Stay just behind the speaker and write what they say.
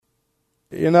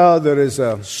You know, there is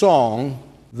a song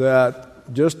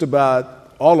that just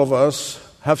about all of us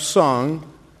have sung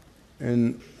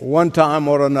in one time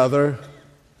or another,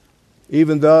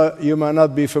 even though you might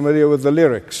not be familiar with the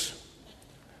lyrics.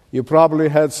 You probably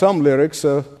had some lyrics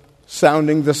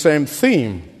sounding the same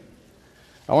theme.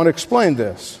 I want to explain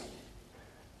this.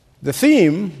 The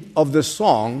theme of this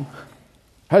song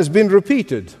has been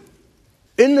repeated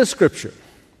in the Scripture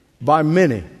by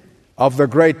many of the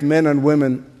great men and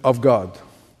women of God.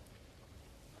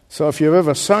 So if you've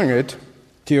ever sung it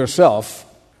to yourself,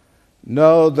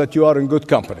 know that you are in good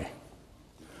company.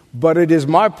 But it is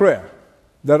my prayer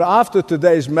that after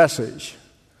today's message,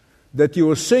 that you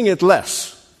will sing it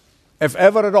less, if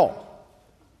ever at all.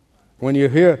 When you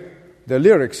hear the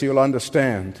lyrics, you'll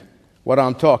understand what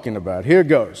I'm talking about. Here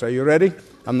goes. Are you ready?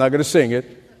 I'm not going to sing it.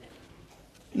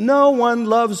 No one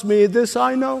loves me, this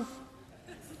I know.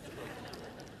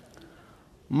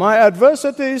 My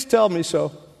adversities tell me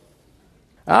so.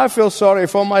 I feel sorry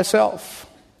for myself.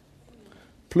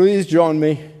 Please join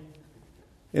me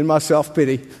in my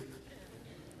self-pity.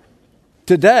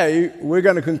 Today, we're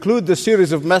going to conclude the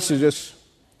series of messages,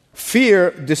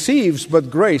 Fear Deceives, but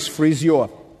Grace Frees You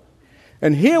Up.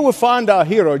 And here we find our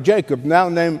hero, Jacob, now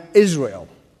named Israel,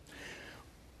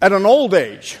 at an old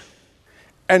age.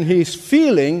 And he's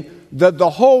feeling that the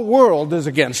whole world is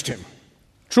against him.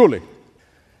 Truly.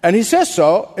 And he says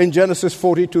so in Genesis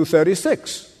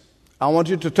 42:36. I want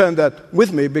you to turn that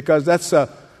with me because that's a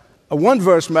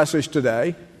one-verse message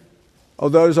today,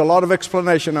 although there's a lot of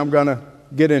explanation I'm going to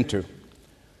get into.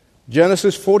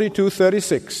 Genesis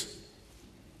 42:36.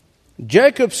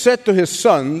 Jacob said to his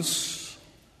sons,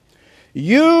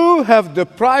 "You have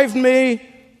deprived me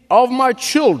of my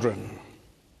children.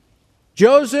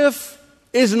 Joseph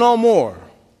is no more.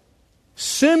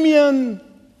 Simeon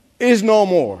is no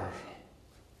more.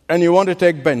 And you want to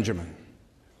take Benjamin.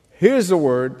 Here's the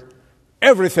word.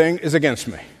 Everything is against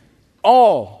me.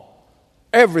 All.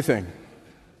 Everything.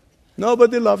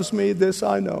 Nobody loves me, this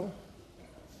I know.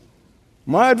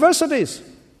 My adversities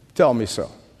tell me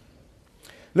so."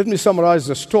 Let me summarize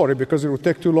the story because it will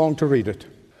take too long to read it.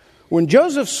 When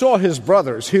Joseph saw his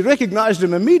brothers, he recognized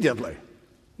them immediately.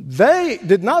 They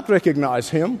did not recognize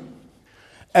him.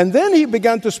 And then he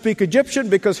began to speak Egyptian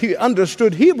because he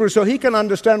understood Hebrew, so he can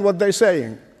understand what they're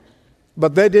saying.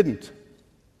 But they didn't.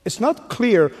 It's not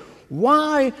clear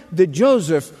why did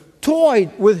Joseph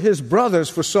toyed with his brothers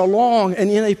for so long, and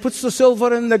he puts the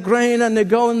silver in the grain, and they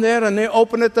go in there, and they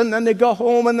open it, and then they go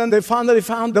home, and then they finally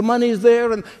found the money is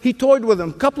there, and he toyed with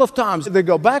them a couple of times. They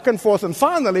go back and forth, and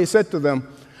finally he said to them,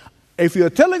 "If you're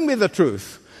telling me the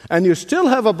truth, and you still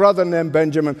have a brother named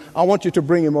Benjamin, I want you to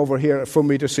bring him over here for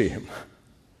me to see him."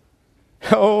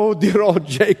 Oh, dear old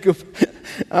Jacob.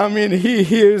 I mean, he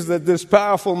hears that this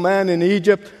powerful man in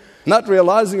Egypt, not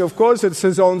realizing, of course, it's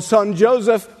his own son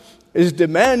Joseph, is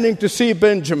demanding to see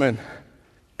Benjamin.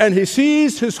 And he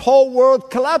sees his whole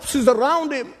world collapses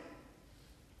around him.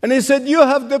 And he said, "You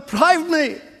have deprived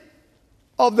me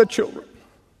of the children."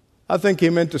 I think he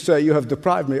meant to say, "You have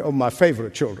deprived me of my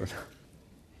favorite children."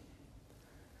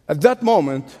 At that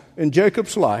moment in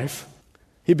Jacob's life,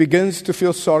 he begins to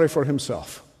feel sorry for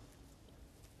himself.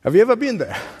 Have you ever been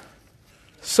there?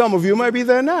 Some of you may be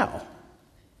there now.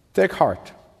 Take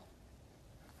heart.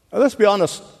 Now, let's be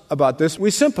honest about this. We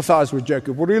sympathize with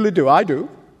Jacob. We really do. I do.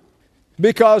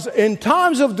 Because in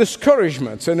times of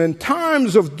discouragements and in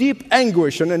times of deep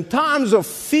anguish and in times of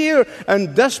fear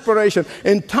and desperation,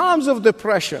 in times of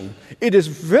depression, it is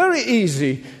very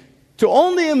easy to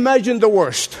only imagine the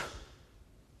worst.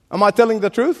 Am I telling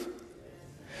the truth?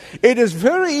 It is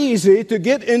very easy to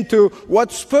get into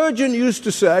what Spurgeon used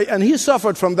to say, and he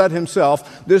suffered from that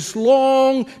himself, this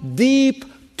long, deep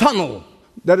tunnel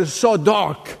that is so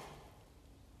dark.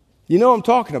 You know what I'm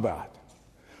talking about.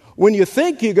 When you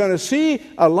think you're going to see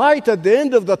a light at the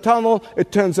end of the tunnel,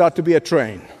 it turns out to be a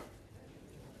train.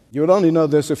 You would only know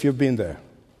this if you've been there.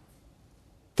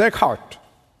 Take heart.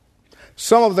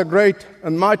 Some of the great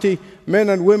and mighty men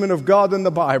and women of God in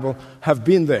the Bible have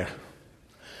been there.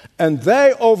 And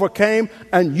they overcame,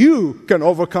 and you can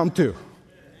overcome too.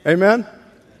 Amen?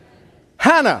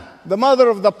 Hannah, the mother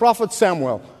of the prophet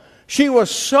Samuel, she was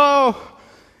so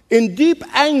in deep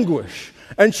anguish,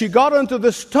 and she got into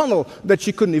this tunnel that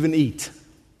she couldn't even eat.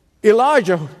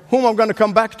 Elijah, whom I'm going to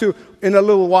come back to in a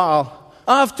little while,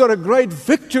 after a great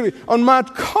victory on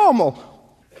Mount Carmel,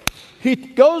 he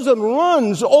goes and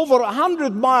runs over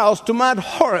 100 miles to Mount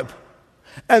Horeb.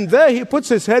 And there he puts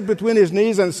his head between his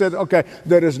knees and said, "Okay,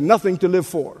 there is nothing to live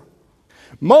for."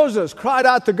 Moses cried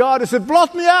out to God and said,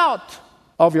 "Blot me out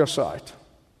of your sight."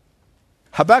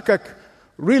 Habakkuk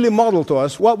really modeled to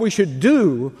us what we should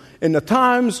do in the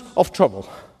times of trouble.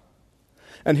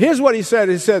 And here's what he said.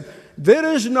 He said, there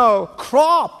is no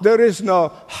crop, there is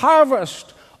no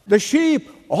harvest. The sheep,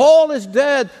 all is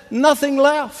dead, nothing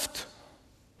left.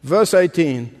 Verse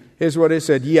 18, here's what he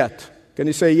said, yet. Can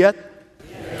you say yet?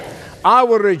 Yes. I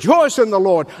will rejoice in the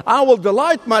Lord. I will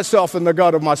delight myself in the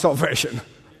God of my salvation.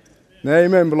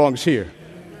 Amen belongs here.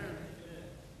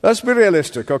 Let's be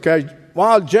realistic, okay?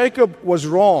 While Jacob was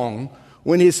wrong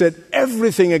when he said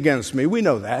everything against me, we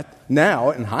know that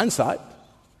now in hindsight.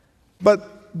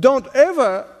 But don't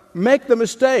ever make the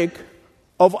mistake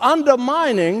of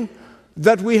undermining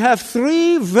that we have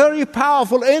three very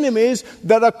powerful enemies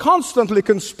that are constantly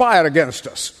conspire against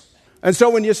us. And so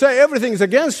when you say everything's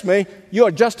against me,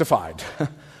 you're justified.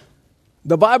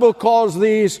 The Bible calls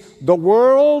these the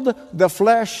world, the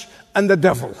flesh, and the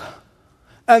devil.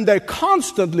 And they're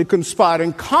constantly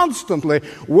conspiring, constantly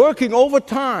working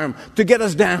overtime to get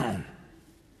us down.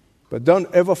 But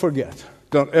don't ever forget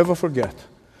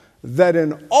that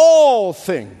in all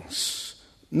things,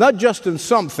 not just in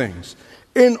some things,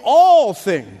 in all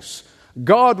things,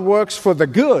 God works for the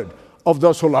good of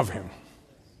those who love Him.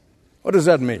 What does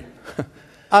that mean?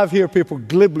 I've heard people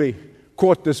glibly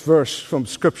quote this verse from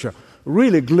Scripture,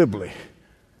 really glibly.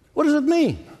 What does it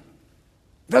mean?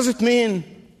 Does it mean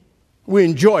we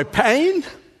enjoy pain?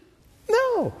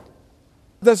 No.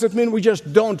 Does it mean we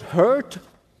just don't hurt?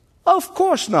 Of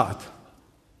course not.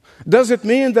 Does it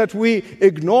mean that we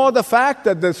ignore the fact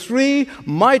that the three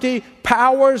mighty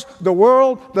powers, the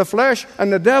world, the flesh,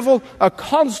 and the devil, are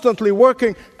constantly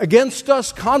working against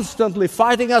us, constantly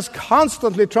fighting us,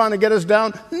 constantly trying to get us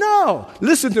down? No.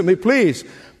 Listen to me, please.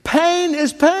 Pain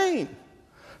is pain.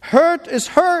 Hurt is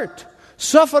hurt.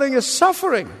 Suffering is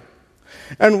suffering.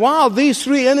 And while these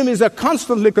three enemies are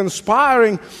constantly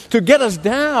conspiring to get us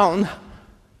down,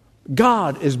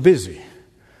 God is busy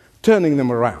turning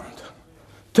them around.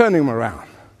 Turning them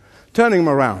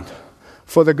around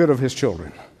for the good of His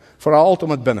children, for our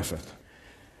ultimate benefit.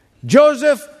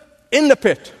 Joseph in the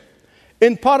pit,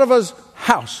 in Potiphar's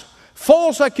house,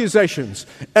 false accusations,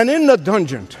 and in the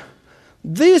dungeon.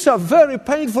 These are very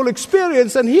painful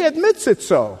experiences, and he admits it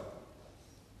so.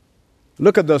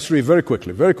 Look at those three very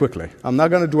quickly. I'm not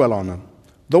going to dwell on them.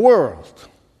 The world.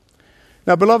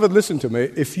 Now, beloved, listen to me.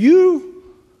 If you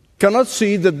cannot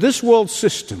see that this world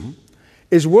system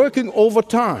is working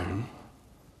overtime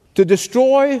to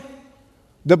destroy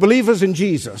the believers in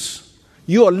Jesus,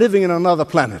 you are living in another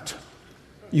planet.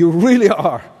 You really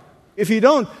are. If you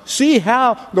don't see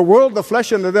how the world, the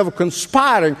flesh, and the devil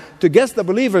conspiring to get the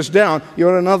believers down,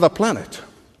 you're on another planet.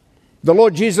 The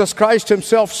Lord Jesus Christ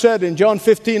Himself said in John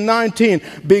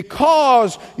 15:19,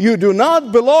 because you do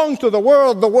not belong to the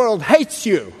world hates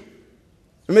you.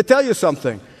 Let me tell you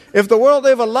something. If the world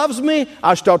ever loves me,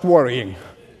 I start worrying.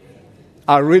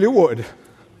 I really would.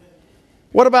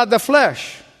 What about the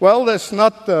flesh? Well, that's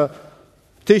not the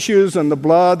tissues and the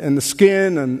blood and the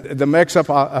skin and that makes up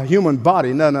a human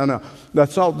body. No.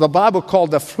 That's all the Bible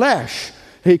called the flesh.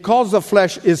 He calls the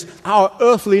flesh is our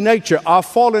earthly nature, our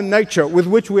fallen nature with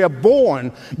which we are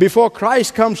born before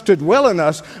Christ comes to dwell in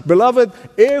us. Beloved,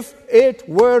 if it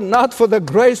were not for the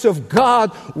grace of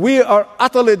God, we are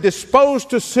utterly disposed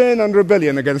to sin and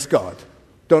rebellion against God.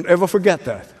 Don't ever forget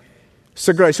that. It's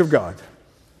the grace of God.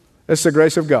 It's the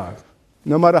grace of God.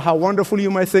 No matter how wonderful you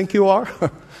may think you are,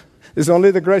 it's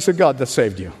only the grace of God that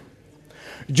saved you.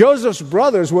 Joseph's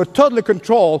brothers were totally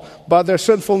controlled by their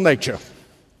sinful nature,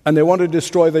 and they wanted to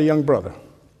destroy their young brother.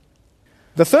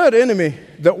 The third enemy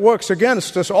that works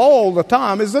against us all the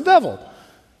time is the devil,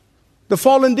 the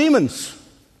fallen demons.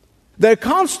 They're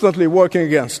constantly working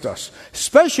against us,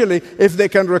 especially if they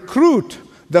can recruit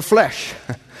the flesh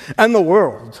and the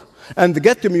world and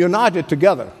get them united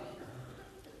together.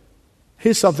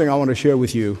 Here's something I want to share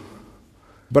with you,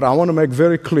 but I want to make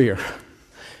very clear.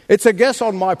 It's a guess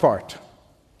on my part.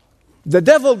 The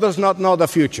devil does not know the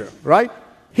future, right?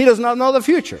 He does not know the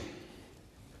future.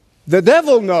 The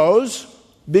devil knows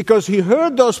because he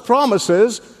heard those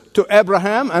promises to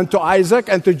Abraham and to Isaac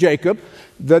and to Jacob.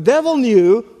 The devil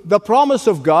knew the promise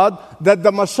of God that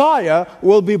the Messiah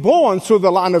will be born through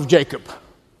the line of Jacob.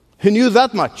 He knew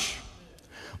that much.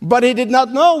 But he did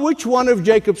not know which one of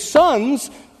Jacob's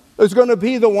sons is going to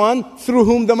be the one through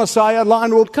whom the Messiah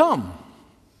line will come.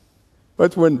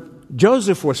 But when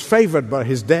Joseph was favored by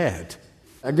his dad,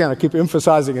 again, I keep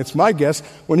emphasizing it's my guess,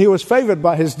 when he was favored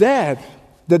by his dad,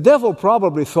 the devil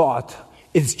probably thought,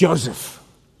 it's Joseph.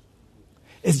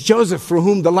 It's Joseph through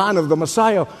whom the line of the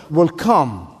Messiah will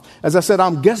come. As I said,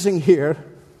 I'm guessing here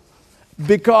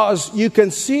because you can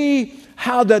see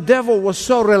how the devil was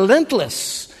so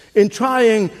relentless in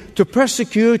trying to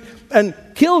persecute and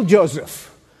kill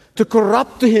Joseph, to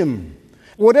corrupt him,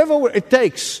 whatever it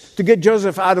takes to get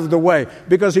Joseph out of the way,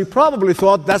 because he probably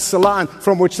thought that's the line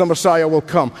from which the Messiah will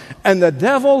come. And the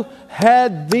devil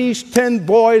had these 10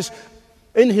 boys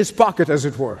in his pocket, as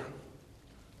it were.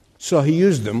 So he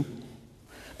used them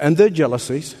and their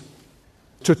jealousies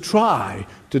to try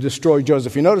to destroy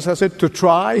Joseph. You notice I said to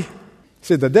try?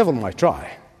 See, the devil might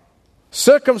try.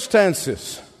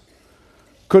 Circumstances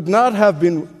could not have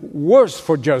been worse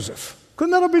for Joseph. Could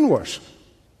not have been worse.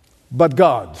 But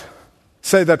God.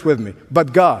 Say that with me.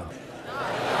 But God.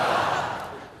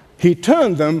 He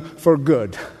turned them for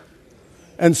good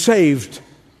and saved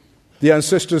the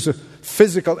ancestors,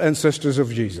 physical ancestors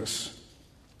of Jesus.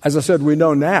 As I said, we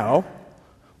know now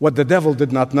what the devil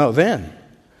did not know then.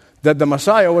 That the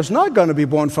Messiah was not going to be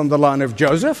born from the line of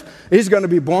Joseph. He's going to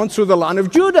be born through the line of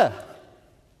Judah.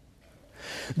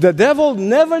 The devil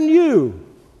never knew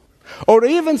or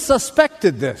even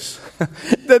suspected this.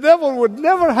 The devil would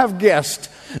never have guessed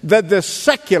that the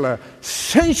secular,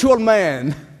 sensual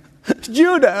man,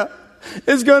 Judah,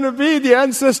 is going to be the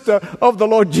ancestor of the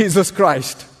Lord Jesus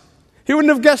Christ. He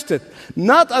wouldn't have guessed it.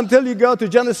 Not until you go to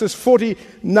Genesis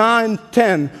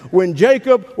 49:10, when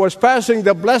Jacob was passing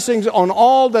the blessings on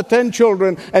all the 10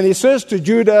 children, and he says to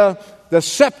Judah, the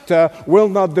scepter will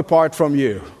not depart from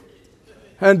you.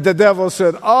 And the devil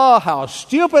said, oh, how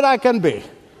stupid I can be.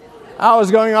 I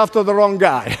was going after the wrong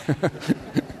guy.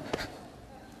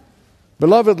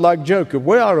 Beloved, like Jacob,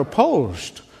 we are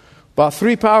opposed by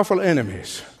 3 powerful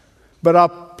enemies. But I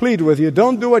plead with you,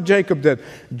 don't do what Jacob did.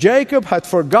 Jacob had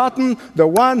forgotten the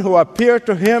one who appeared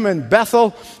to him in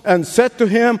Bethel and said to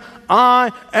him,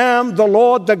 I am the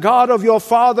Lord, the God of your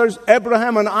fathers,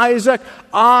 Abraham and Isaac.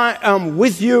 I am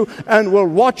with you and will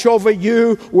watch over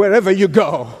you wherever you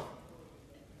go.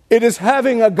 It is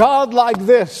having a God like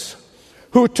this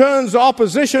who turns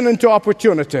opposition into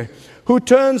opportunity, who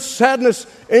turns sadness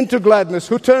into gladness,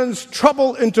 who turns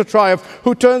trouble into triumph,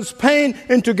 who turns pain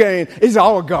into gain, is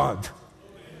our God.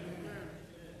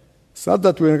 It's not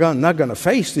that we're not going to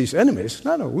face these enemies.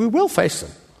 No, we will face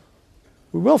them.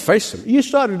 We will face them. You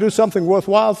start to do something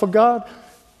worthwhile for God,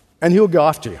 and He'll go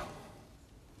after you.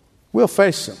 We'll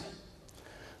face them.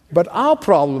 But our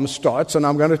problem starts, and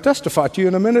I'm going to testify to you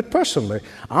in a minute personally,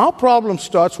 our problem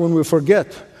starts when we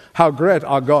forget how great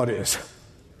our God is.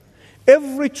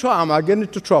 Every time I get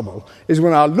into trouble is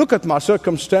when I look at my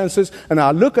circumstances and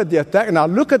I look at the attack and I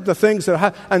look at the things that I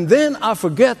have, and then I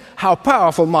forget how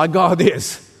powerful my God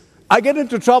is. I get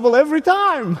into trouble every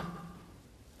time.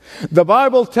 The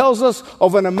Bible tells us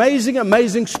of an amazing,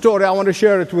 amazing story. I want to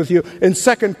share it with you in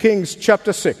 2 Kings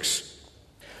chapter 6.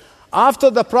 After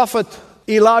the prophet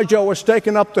Elijah was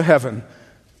taken up to heaven,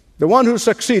 the one who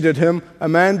succeeded him, a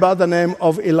man by the name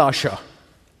of Elisha.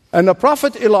 And the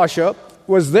prophet Elisha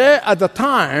was there at the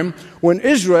time when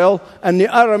Israel and the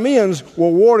Arameans were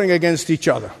warring against each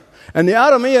other. And the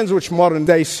Arameans, which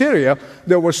modern-day Syria,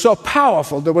 they were so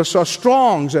powerful, they were so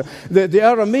strong. The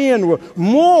Arameans were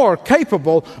more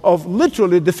capable of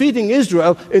literally defeating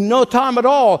Israel in no time at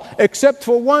all, except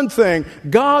for one thing.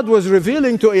 God was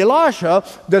revealing to Elisha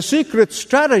the secret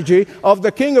strategy of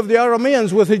the king of the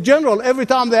Arameans with his general. Every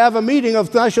time they have a meeting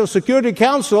of the National Security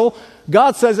Council,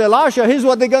 God says, Elisha, here's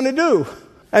what they're going to do.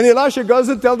 And Elisha goes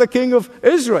and tells the king of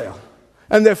Israel.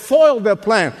 And they foiled their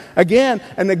plan again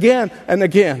and again and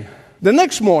again. The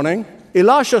next morning,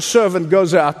 Elisha's servant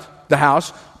goes out the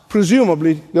house,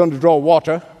 presumably going to draw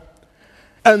water.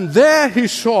 And there he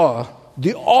saw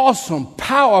the awesome,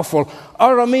 powerful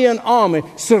Aramean army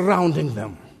surrounding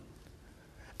them.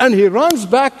 And he runs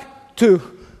back to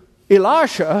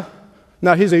Elisha.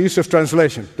 Now, here's a Yusuf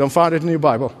translation. Don't find it in your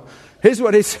Bible. Here's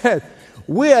what he said.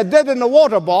 We are dead in the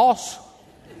water, boss.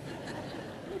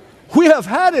 We have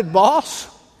had it, boss.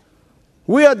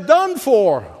 We are done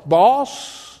for,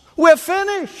 boss. We're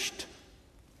finished.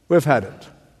 We've had it.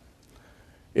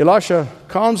 Elisha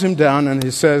calms him down and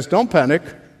he says, don't panic.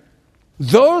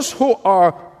 Those who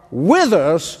are with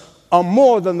us are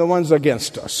more than the ones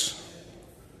against us.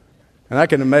 And I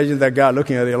can imagine that guy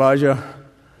looking at Elijah.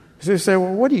 He says,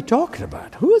 well, what are you talking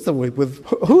about? Who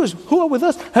are with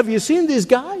us? Have you seen these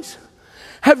guys?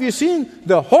 Have you seen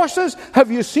the horses?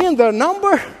 Have you seen their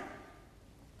number?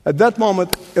 At that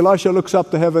moment, Elisha looks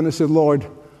up to heaven and says, Lord,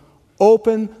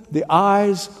 open the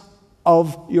eyes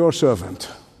of your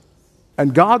servant.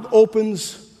 And God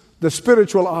opens the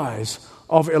spiritual eyes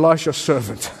of Elisha's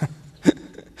servant.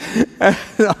 And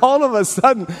all of a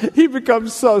sudden, he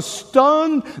becomes so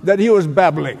stunned that he was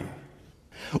babbling.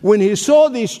 When he saw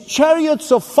these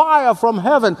chariots of fire from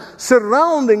heaven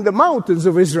surrounding the mountains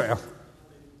of Israel.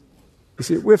 You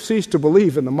see, we've ceased to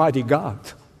believe in the mighty God.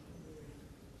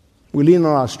 We lean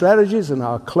on our strategies and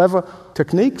our clever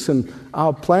techniques and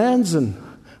our plans, and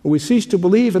we cease to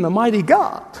believe in a mighty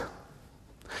God,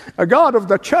 a God of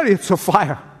the chariots of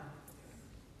fire.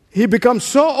 He becomes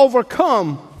so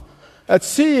overcome at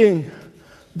seeing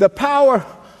the power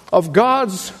of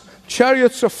God's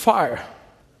chariots of fire.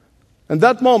 And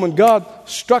that moment, God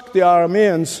struck the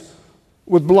Arameans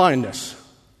with blindness.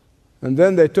 And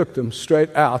then they took them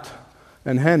straight out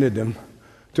and handed them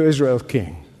to Israel's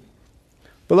king.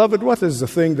 Beloved, what is the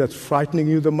thing that's frightening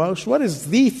you the most? What is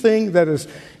the thing that is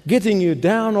getting you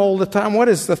down all the time? What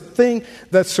is the thing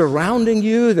that's surrounding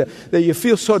you that you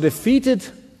feel so defeated?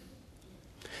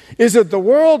 Is it the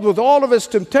world with all of its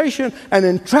temptation and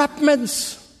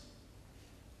entrapments?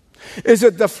 Is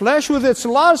it the flesh with its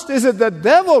lust? Is it the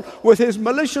devil with his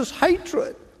malicious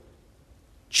hatred?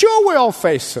 Sure, we all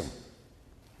face him.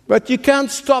 But you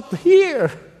can't stop here.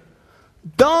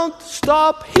 Don't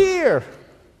stop here.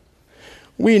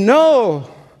 We know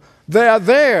they are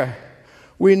there.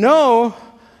 We know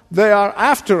they are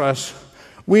after us.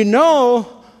 We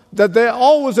know that they're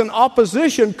always in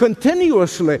opposition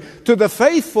continuously to the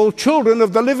faithful children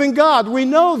of the living God. We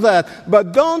know that.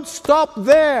 But don't stop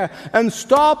there and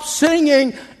stop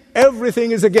singing,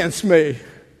 everything is against me.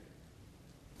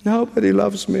 Nobody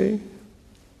loves me.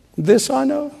 This I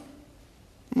know.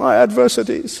 My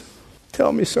adversities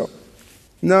tell me so.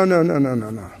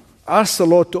 No. Ask the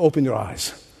Lord to open your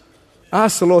eyes.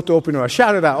 Ask the Lord to open your eyes.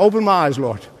 Shout it out. Open my eyes,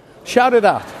 Lord. Shout it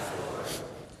out.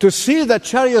 To see the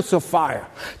chariots of fire,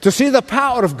 to see the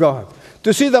power of God,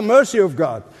 to see the mercy of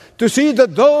God, to see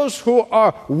that those who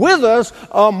are with us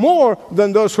are more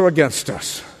than those who are against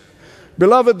us.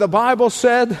 Beloved, the Bible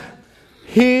said,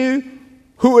 he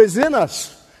who is in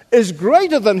us is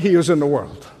greater than he who's in the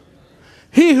world.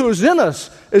 He who's in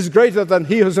us is greater than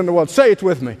he who's in the world. Say it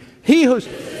with me. He who's...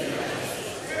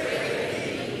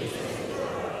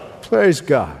 Praise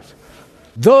God.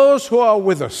 Those who are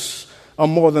with us are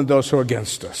more than those who are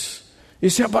against us. You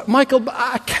say, but Michael,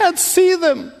 I can't see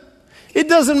them. It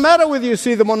doesn't matter whether you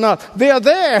see them or not. They are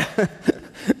there.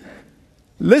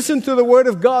 Listen to the word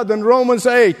of God in Romans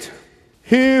 8.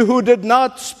 He who did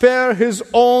not spare his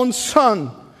own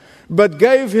son, but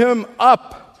gave him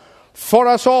up for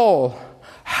us all,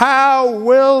 how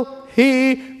will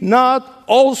he not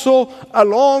also,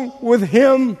 along with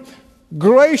him,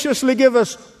 graciously give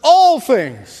us all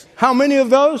things? How many of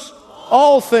those?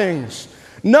 All things.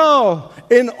 No,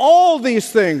 in all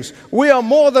these things, we are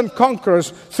more than conquerors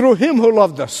through him who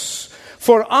loved us.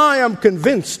 For I am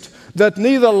convinced that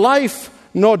neither life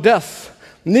nor death,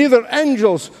 neither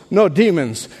angels nor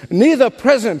demons, neither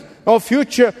present nor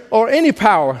future or any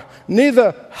power,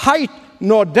 neither height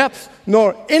nor depth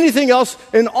nor anything else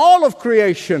in all of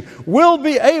creation will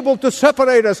be able to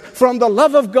separate us from the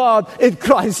love of God in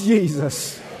Christ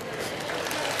Jesus.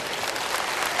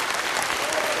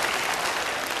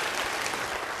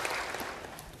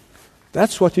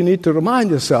 That's what you need to remind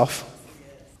yourself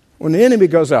when the enemy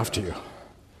goes after you,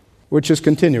 which is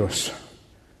continuous.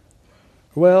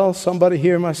 Well, somebody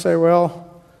here might say,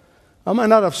 well, I might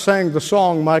not have sang the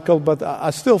song, Michael, but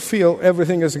I still feel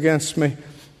everything is against me.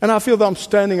 And I feel that I'm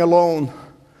standing alone.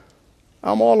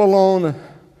 I'm all alone.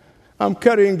 I'm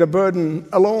carrying the burden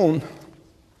alone.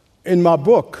 In my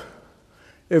book,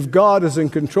 If God is in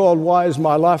Control, Why is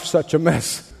My Life Such a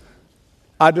Mess?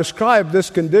 I describe this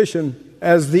condition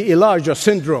as the Elijah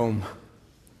syndrome.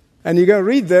 And you're going to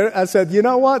read there, I said, you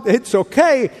know what? It's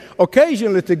okay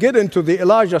occasionally to get into the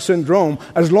Elijah syndrome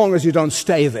as long as you don't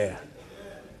stay there.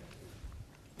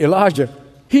 Elijah,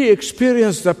 he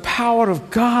experienced the power of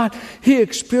God. He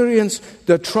experienced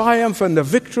the triumph and the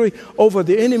victory over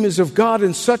the enemies of God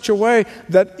in such a way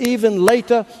that even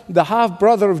later, the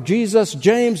half-brother of Jesus,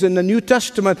 James, in the New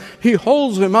Testament, he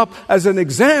holds him up as an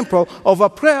example of a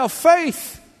prayer of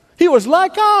faith. He was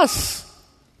like us.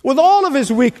 With all of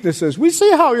his weaknesses. We see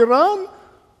how he ran.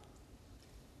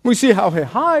 We see how he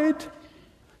hid.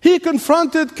 He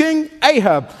confronted King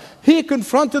Ahab. He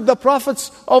confronted the prophets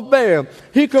of Baal.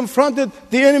 He confronted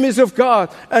the enemies of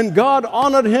God. And God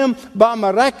honored him by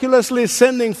miraculously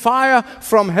sending fire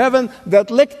from heaven that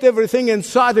licked everything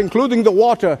inside, including the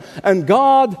water. And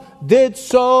God did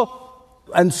so,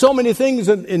 and so many things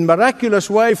in miraculous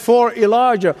way for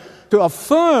Elijah to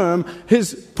affirm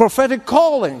his prophetic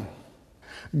calling.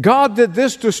 God did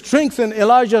this to strengthen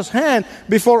Elijah's hand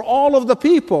before all of the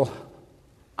people.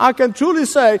 I can truly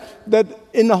say that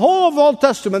in the whole of Old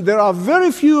Testament, there are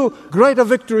very few greater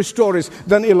victory stories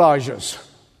than Elijah's.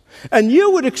 And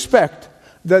you would expect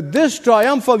that this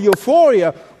triumphal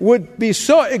euphoria would be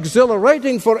so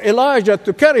exhilarating for Elijah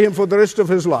to carry him for the rest of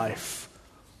his life.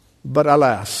 But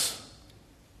alas,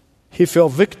 he fell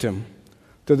victim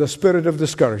to the spirit of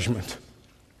discouragement.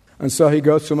 And so he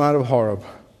goes to Mount of Horeb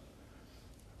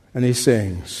and he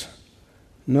sings,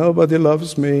 "Nobody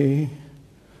loves me,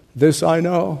 this I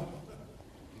know,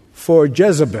 for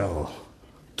Jezebel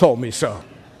told me so."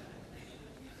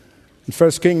 In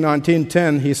 1 Kings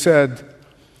 19:10, he said,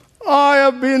 "I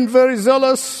have been very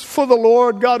zealous for the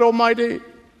Lord God Almighty.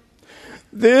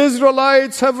 The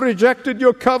Israelites have rejected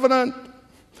your covenant.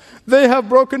 They have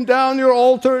broken down your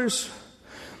altars.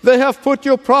 They have put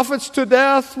your prophets to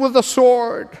death with the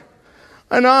sword.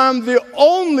 And I'm the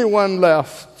only one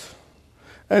left.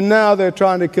 And now they're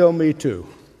trying to kill me too.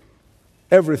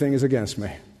 Everything is against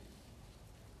me.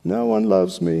 No one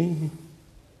loves me."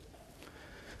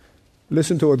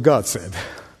 Listen to what God said.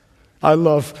 I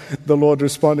love the Lord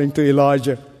responding to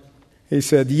Elijah. He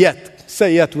said, "Yet."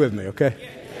 Say "yet" with me, okay?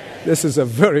 This is a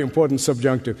very important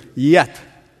subjunctive. "Yet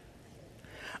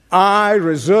I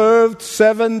reserved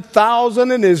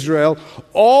 7,000 in Israel,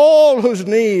 all whose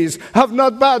knees have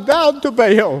not bowed down to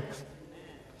Baal,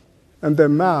 and their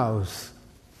mouths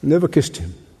never kissed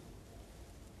him."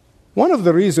 One of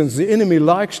the reasons the enemy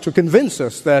likes to convince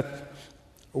us that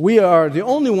we are the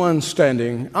only one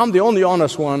standing, I'm the only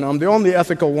honest one, I'm the only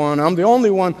ethical one, I'm the only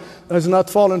one who has not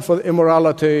fallen for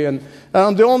immorality, and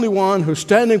I'm the only one who's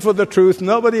standing for the truth,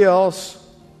 nobody else.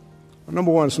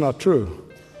 Number one, it's not true.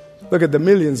 Look at the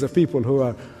millions of people who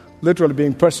are literally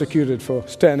being persecuted for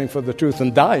standing for the truth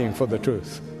and dying for the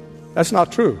truth. That's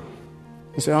not true.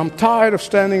 You say, "I'm tired of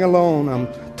standing alone. I'm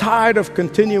tired of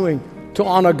continuing to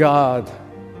honor God.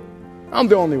 I'm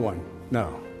the only one." No,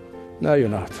 you're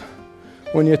not.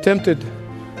 When you're tempted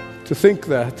to think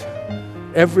that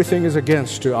everything is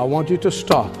against you, I want you to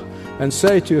stop and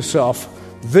say to yourself,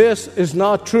 "This is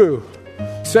not true."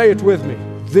 Say it with me.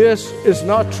 This is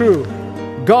not true.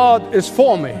 God is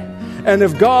for me. And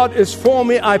if God is for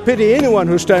me, I pity anyone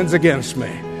who stands against me.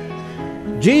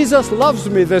 Jesus loves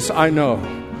me, this I know.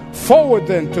 Forward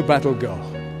then to battle go.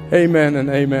 Amen and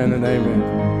amen and amen.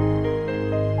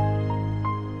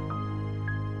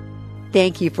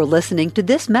 Thank you for listening to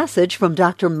this message from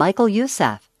Dr. Michael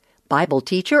Youssef, Bible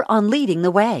teacher on Leading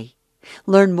the Way.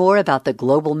 Learn more about the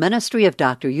global ministry of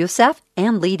Dr. Youssef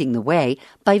and Leading the Way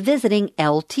by visiting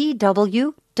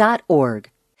ltw.org.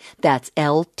 That's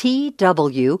ltw.org.